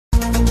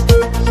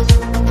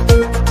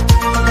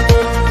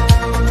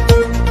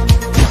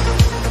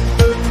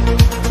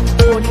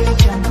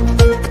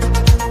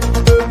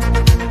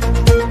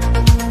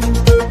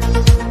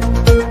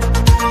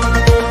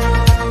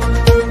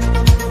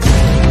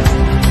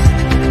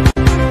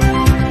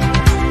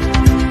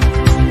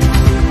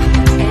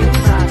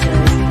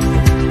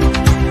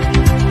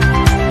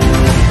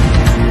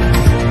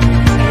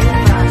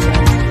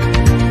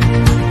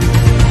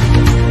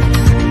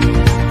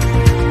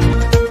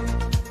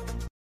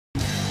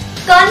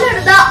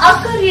ಕನ್ನಡದ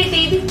ಅಕ್ಕರೆ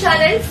TV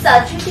channel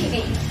Sachi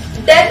TV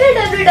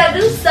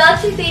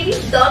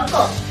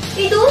www.sachitv.com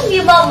ಇದು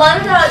ನಿಮ್ಮ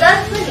ಮನದಾಳದ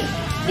ಧ್ವನಿ.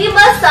 ನಿಮ್ಮ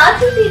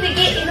ಸಾಚಿ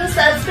ಟಿವಿಗೆ ಇನ್ನು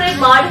ಸಬ್ಸ್ಕ್ರೈಬ್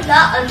ಮಾಡಿಲ್ಲ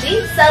ಅಂದ್ರೆ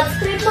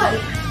ಸಬ್ಸ್ಕ್ರೈಬ್ ಮಾಡಿ,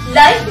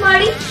 ಲೈಕ್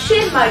ಮಾಡಿ,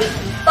 ಶೇರ್ ಮಾಡಿ,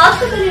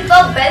 ಪಕ್ಕದಲ್ಲಿರುವ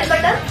ಬೆಲ್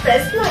ಬಟನ್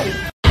ಪ್ರೆಸ್ ಮಾಡಿ.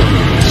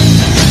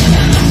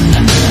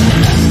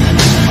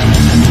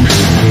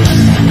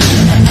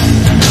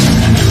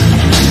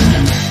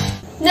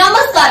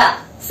 ನಮಸ್ಕಾರ,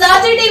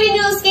 ಸಾಚಿ ಟಿವಿ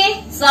ನ್ಯೂಸ್ಗೆ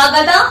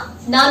ಸ್ವಾಗತ.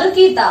 ನಾನು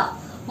ಗೀತಾ.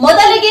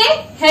 ಮೊದಲಿಗೆ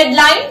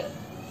ಹೆಡ್ಲೈನ್.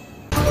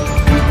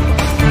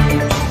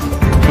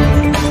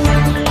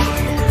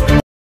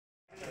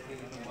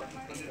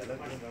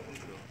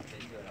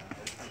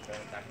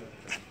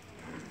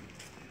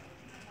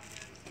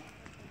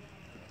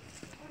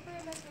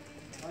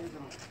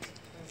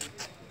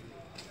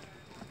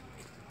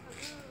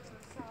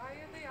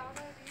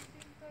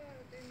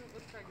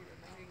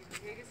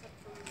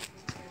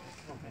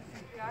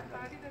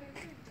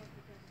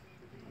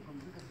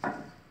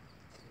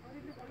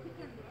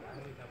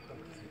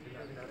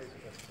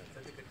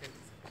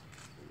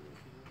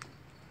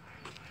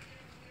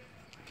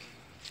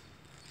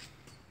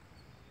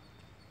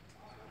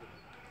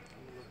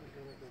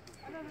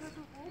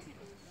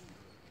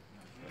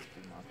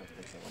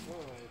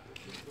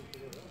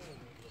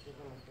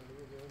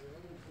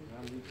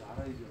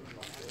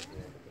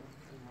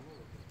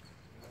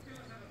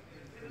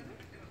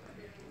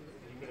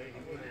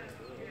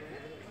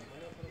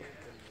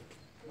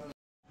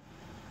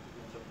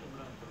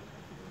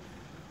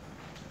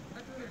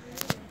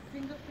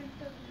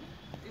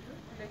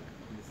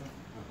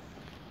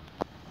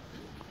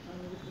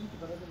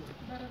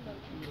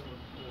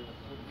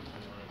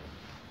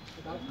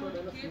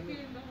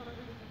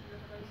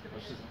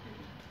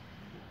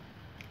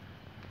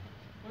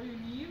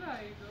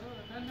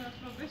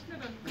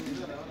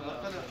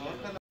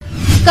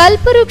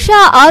 ಕಲ್ಪವೃಕ್ಷ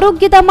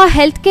ಆರೋಗ್ಯಧಾಮ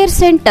ಹೆಲ್ತ್ ಕೇರ್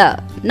ಸೆಂಟರ್.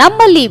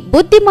 ನಮ್ಮಲ್ಲಿ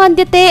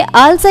ಬುದ್ಧಿಮಾಂದ್ಯತೆ,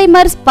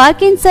 ಆಲ್ಝೈಮರ್ಸ್,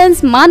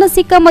 ಪಾರ್ಕಿನ್ಸನ್ಸ್,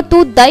 ಮಾನಸಿಕ ಮತ್ತು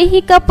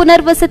ದೈಹಿಕ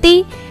ಪುನರ್ವಸತಿ,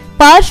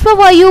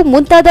 ಪಾರ್ಶ್ವವಾಯು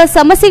ಮುಂತಾದ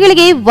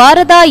ಸಮಸ್ಯೆಗಳಿಗೆ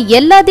ವಾರದ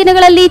ಎಲ್ಲಾ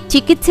ದಿನಗಳಲ್ಲಿ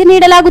ಚಿಕಿತ್ಸೆ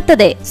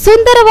ನೀಡಲಾಗುತ್ತದೆ.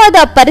 ಸುಂದರವಾದ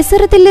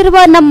ಪರಿಸರದಲ್ಲಿರುವ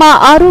ನಮ್ಮ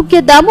ಆರೋಗ್ಯ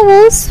ಧಾಮವು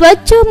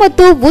ಸ್ವಚ್ಛ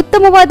ಮತ್ತು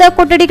ಉತ್ತಮವಾದ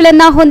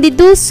ಕೊಠಡಿಗಳನ್ನು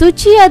ಹೊಂದಿದ್ದು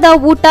ಶುಚಿಯಾದ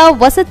ಊಟ,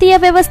 ವಸತಿಯ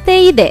ವ್ಯವಸ್ಥೆ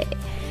ಇದೆ.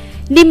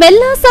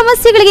 ನಿಮ್ಮೆಲ್ಲ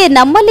ಸಮಸ್ಯೆಗಳಿಗೆ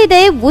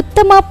ನಮ್ಮಲ್ಲಿದೆ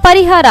ಉತ್ತಮ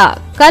ಪರಿಹಾರ.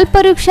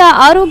 ಕಲ್ಪವೃಕ್ಷ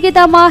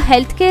Arogyadhama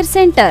health care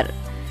centre,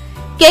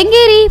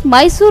 Kengeri,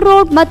 Mysuru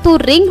road ಮತ್ತು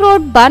ring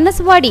road,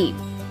 Banaswadi.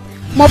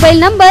 Mobile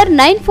number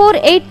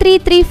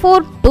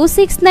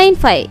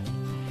 9483342695,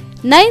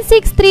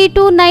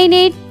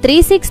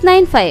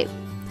 9632983695,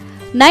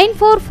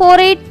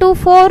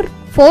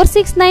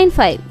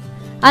 9448244695.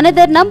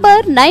 Another number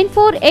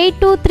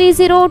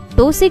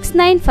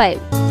 9482302695.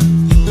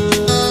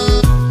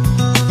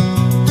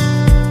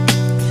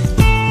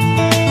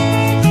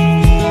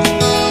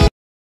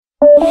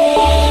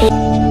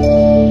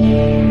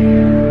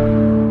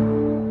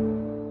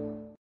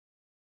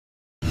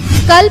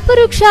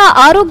 ಕಲ್ಪವೃಕ್ಷ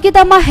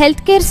ಆರೋಗ್ಯಧಾಮ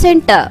ಹೆಲ್ತ್ ಕೇರ್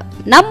ಸೆಂಟರ್.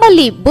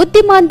 ನಮ್ಮಲ್ಲಿ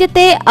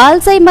ಬುದ್ಧಿಮಾಂದ್ಯತೆ,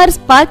 ಆಲ್ಝೈಮರ್ಸ್,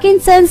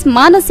 ಪಾರ್ಕಿನ್ಸನ್ಸ್,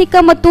 ಮಾನಸಿಕ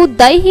ಮತ್ತು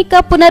ದೈಹಿಕ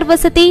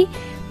ಪುನರ್ವಸತಿ,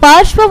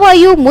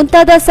 ಪಾರ್ಶ್ವವಾಯು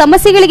ಮುಂತಾದ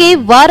ಸಮಸ್ಯೆಗಳಿಗೆ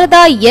ವಾರದ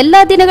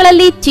ಎಲ್ಲಾ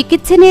ದಿನಗಳಲ್ಲಿ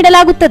ಚಿಕಿತ್ಸೆ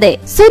ನೀಡಲಾಗುತ್ತದೆ.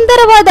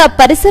 ಸುಂದರವಾದ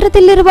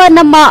ಪರಿಸರದಲ್ಲಿರುವ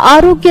ನಮ್ಮ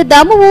ಆರೋಗ್ಯ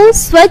ಧಾಮವು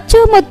ಸ್ವಚ್ಛ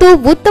ಮತ್ತು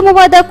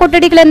ಉತ್ತಮವಾದ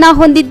ಕೊಠಡಿಗಳನ್ನು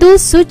ಹೊಂದಿದ್ದು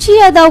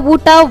ಶುಚಿಯಾದ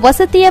ಊಟ,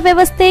 ವಸತಿಯ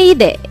ವ್ಯವಸ್ಥೆ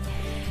ಇದೆ.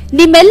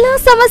 ನಿಮ್ಮೆಲ್ಲ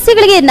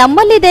ಸಮಸ್ಯೆಗಳಿಗೆ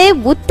ನಮ್ಮಲ್ಲಿದೆ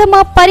ಉತ್ತಮ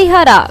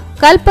ಪರಿಹಾರ.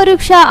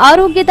 ಕಲ್ಪವೃಕ್ಷ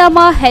Arogyadhama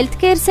health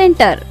care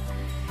centre,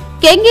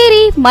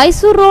 Kengeri,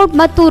 Mysuru road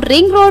ಮತ್ತು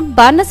ring road,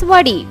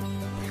 Banaswadi.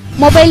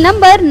 Mobile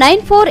number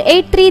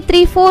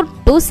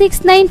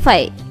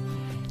 9483342695,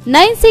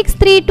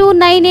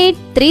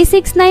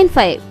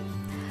 9632983695,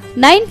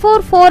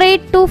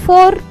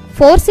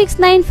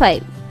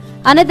 9448244695.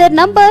 Another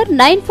number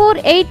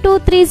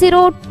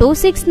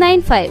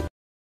 9482302695.